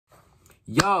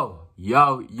Yo.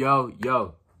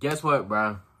 Guess what,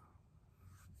 bro?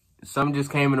 Something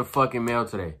just came in the fucking mail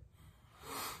today.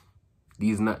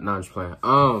 No, I'm just playing.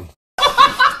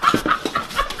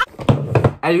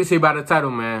 As you can see by the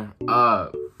title, man,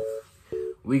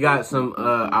 we got some,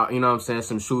 you know what I'm saying,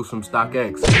 some shoes from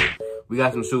STOCKX. We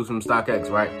got some shoes from STOCKX,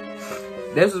 right?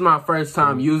 This is my first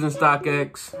time using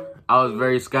STOCKX. I was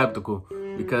very skeptical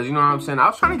because, you know what I'm saying, I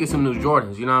was trying to get some new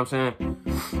Jordans, you know what I'm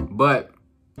saying? But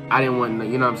I didn't want,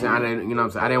 you know what I'm saying,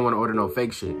 I didn't want to order no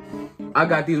fake shit. I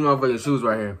got these motherfucking shoes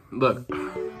right here. Look,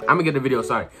 I'm gonna get the video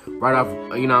started right off,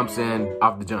 you know what I'm saying,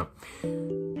 off the jump.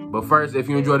 But first, if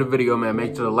you enjoyed the video, man,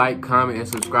 make sure to like, comment, and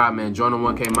subscribe, man. Join the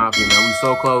 1K Mafia, man. We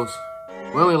so close.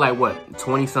 We're only like, what,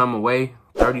 20-something away?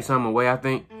 30-something away, I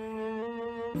think,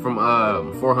 from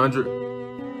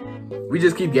 400. We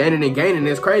just keep gaining and gaining.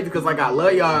 It's crazy because, like, I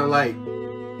love y'all and, like,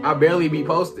 I barely be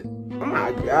posting. Oh,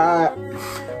 my God.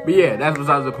 But, yeah, that's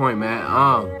besides the point, man.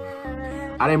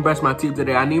 I didn't brush my teeth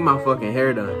today. I need my fucking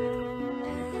hair done.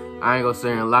 I ain't gonna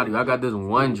say a lot of you. I got this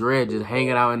one dread just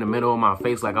hanging out in the middle of my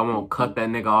face like I won't cut that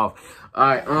nigga off.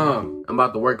 Alright, I'm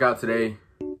about to work out today.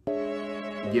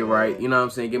 Get right, you know what I'm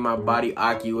saying? Get my body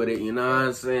occy with it, you know what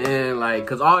I'm saying? Like,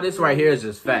 cause all this right here is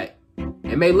just fat.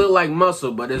 It may look like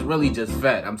muscle, but it's really just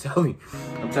fat. I'm telling you.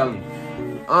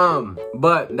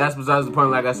 But that's besides the point.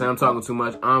 Like I said, I'm talking too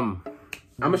much. I'm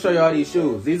gonna show y'all these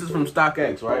shoes. These are from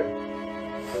STOCKX, right?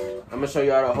 I'm gonna show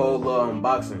y'all the whole little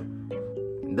unboxing.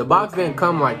 The box didn't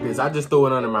come like this. I just threw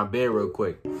it under my bed real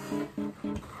quick.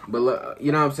 But look,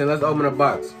 you know what I'm saying? Let's open the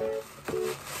box.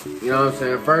 You know what I'm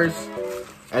saying? First,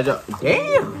 as y'all,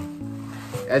 damn!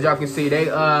 As y'all can see, they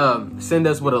send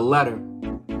us with a letter.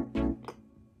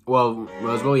 Well,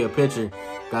 it's really a picture.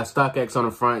 Got STOCKX on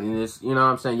the front, and it's, you know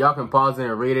what I'm saying? Y'all can pause it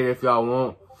and read it if y'all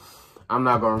want. I'm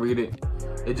not gonna read it.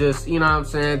 It just, you know what I'm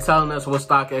saying, telling us what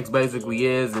STOCKX basically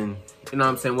is, and you know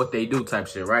what I'm saying, what they do type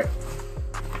shit, right?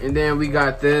 And then we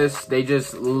got this. They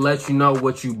just let you know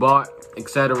what you bought,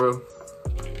 etc.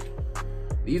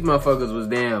 These motherfuckers was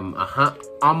damn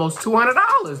almost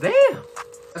 $200. Damn.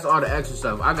 That's all the extra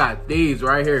stuff. I got these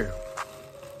right here.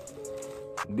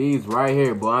 These right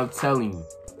here, boy. I'm telling you.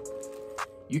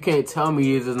 You can't tell me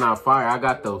these is not fire. I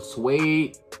got those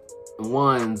suede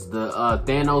ones, the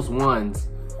Thanos ones,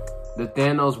 the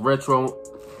Thanos retro.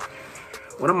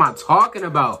 What am I talking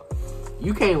about?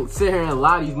 You can't sit here and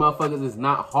lie. These motherfuckers is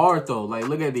not hard though. Like,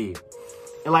 look at these.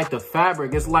 And like the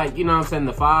fabric, it's like, you know what I'm saying,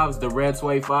 the fives, the red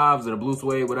suede fives, or the blue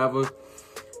suede, whatever.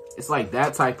 It's like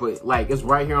that type of, like, it's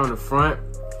right here on the front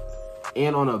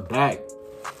and on the back.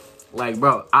 Like,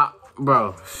 bro, I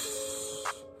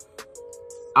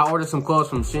ordered some clothes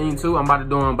from Shein too. I'm about to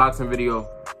do an unboxing video.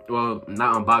 Well,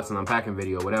 not unboxing, unpacking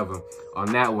video, whatever.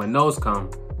 On that, when those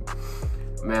come,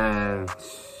 man,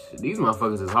 these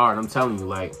motherfuckers is hard. I'm telling you,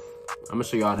 like, I'm gonna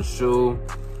show y'all the shoe,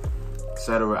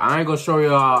 etc. I ain't gonna show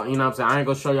y'all, you know what I'm saying? I ain't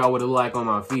gonna show y'all what it look like on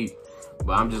my feet,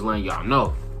 but I'm just letting y'all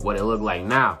know what it look like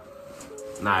now.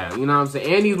 Nah, you know what I'm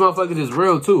saying? And these motherfuckers is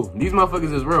real too. These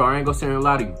motherfuckers is real. I ain't gonna say a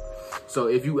lot of you. So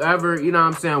if you ever, you know what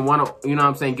I'm saying, wanna, you know what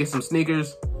I'm saying, get some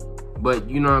sneakers, but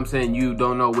you know what I'm saying, you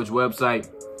don't know which website,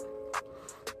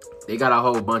 they got a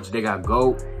whole bunch. They got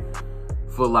GOAT,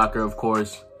 Footlocker, of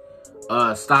course.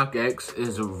 STOCKX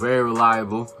is very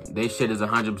reliable. They shit is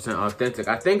 100% authentic.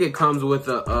 I think it comes with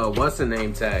a what's the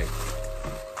name tag.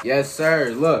 Yes,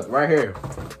 sir. Look right here.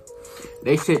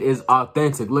 They shit is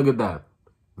authentic. Look at that.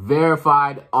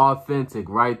 Verified authentic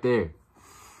right there.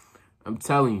 I'm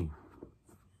telling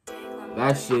you.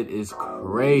 That shit is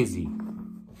crazy.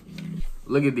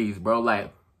 Look at these, bro.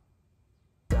 Like,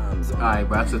 alright,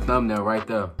 bro. That's a thumbnail right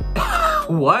there.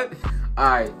 What?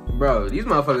 Alright, bro, these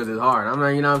motherfuckers is hard. I'm not,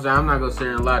 you know what I'm saying? I'm not gonna sit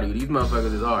here and lie to you. These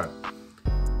motherfuckers is hard.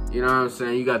 You know what I'm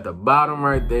saying? You got the bottom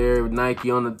right there, Nike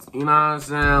on the, you know what I'm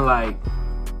saying? Like,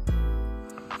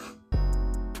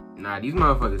 nah, these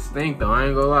motherfuckers stink though. I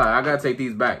ain't gonna lie. I gotta take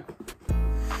these back.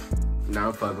 Nah,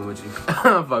 I'm fucking with you.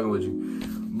 I'm fucking with you.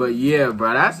 But yeah,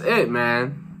 bro, that's it,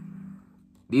 man.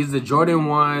 These are the Jordan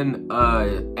 1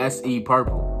 SE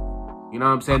purple. You know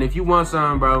what I'm saying? If you want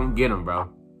some, bro, get them, bro.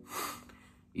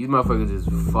 These motherfuckers is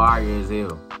fire as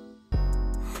hell.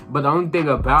 But the only thing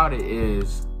about it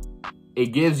is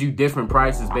it gives you different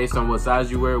prices based on what size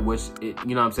you wear, which, you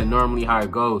know what I'm saying, normally how it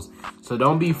goes. So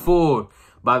don't be fooled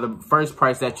by the first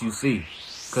price that you see.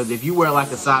 Because if you wear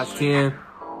like a size 10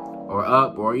 or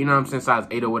up, or, you know what I'm saying, size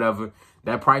 8 or whatever,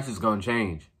 that price is going to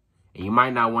change. And you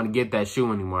might not want to get that shoe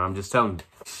anymore. I'm just telling you.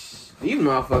 These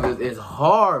motherfuckers is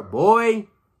hard, boy.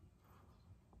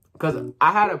 Because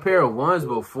I had a pair of ones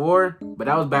before, but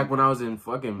that was back when I was in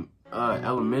fucking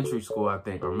elementary school, I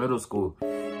think, or middle school.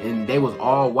 And they was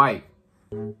all white.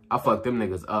 I fucked them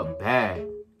niggas up bad.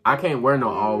 I can't wear no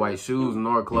all white shoes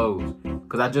nor clothes.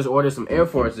 Cause I just ordered some Air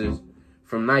Forces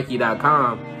from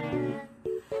Nike.com.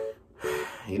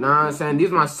 You know what I'm saying?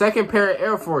 These are my second pair of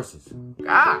Air Forces.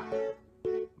 God.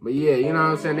 But yeah, you know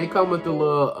what I'm saying? They come with the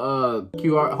little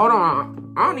QR. Hold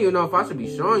on. I don't even know if I should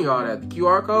be showing y'all that. The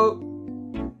QR code.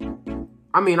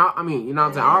 I mean, you know what I'm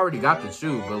saying? I already got the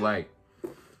shoe, but like,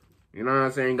 you know what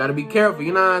I'm saying? Gotta be careful,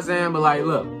 you know what I'm saying? But like,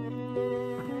 look.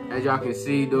 As y'all can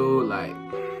see, dude, like,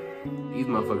 these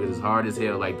motherfuckers is hard as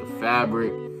hell. Like, the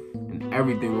fabric and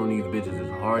everything on these bitches is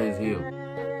hard as hell.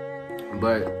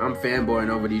 But I'm fanboying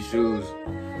over these shoes.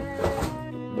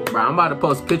 Bro, I'm about to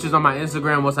post pictures on my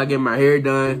Instagram once I get my hair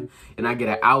done and I get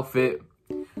an outfit.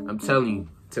 I'm telling you,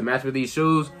 to match with these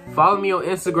shoes, follow me on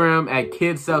Instagram at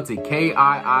KidCeltic,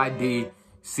 KIIDCLTIC.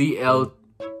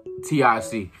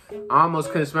 I almost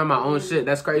couldn't spell my own shit.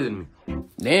 That's crazy to me.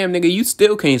 Damn, nigga, you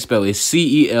still can't spell it.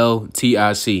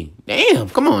 CELTIC. Damn,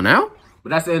 come on now. But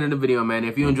that's the end of the video, man.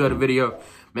 If you enjoyed the video,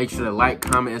 make sure to like,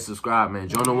 comment, and subscribe, man.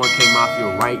 Join the 1K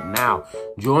Mafia right now.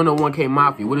 Join the 1K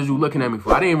Mafia. What is you looking at me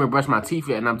for? I didn't even brush my teeth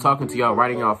yet, and I'm talking to y'all right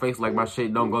in y'all face like my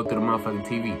shit don't go through the motherfucking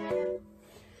TV.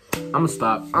 I'ma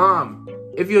stop.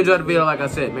 If you enjoyed the video, like I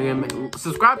said, man,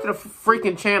 subscribe to the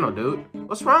freaking channel, dude.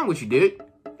 What's wrong with you, dude?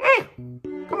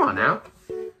 Damn. Come on now.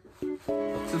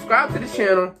 Subscribe to the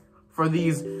channel for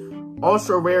these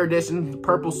ultra rare edition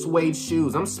purple suede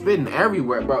shoes. I'm spitting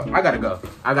everywhere, bro. I gotta go.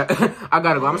 I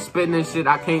gotta go. I'm spitting this shit.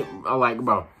 I can't,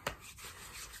 bro.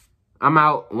 I'm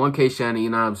out. 1K Shannon, you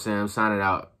know what I'm saying? I'm signing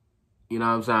out. You know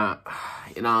what I'm saying?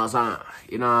 You know what I'm saying?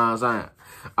 You know what I'm saying?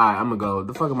 All right, I'm gonna go. What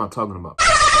the fuck am I talking about?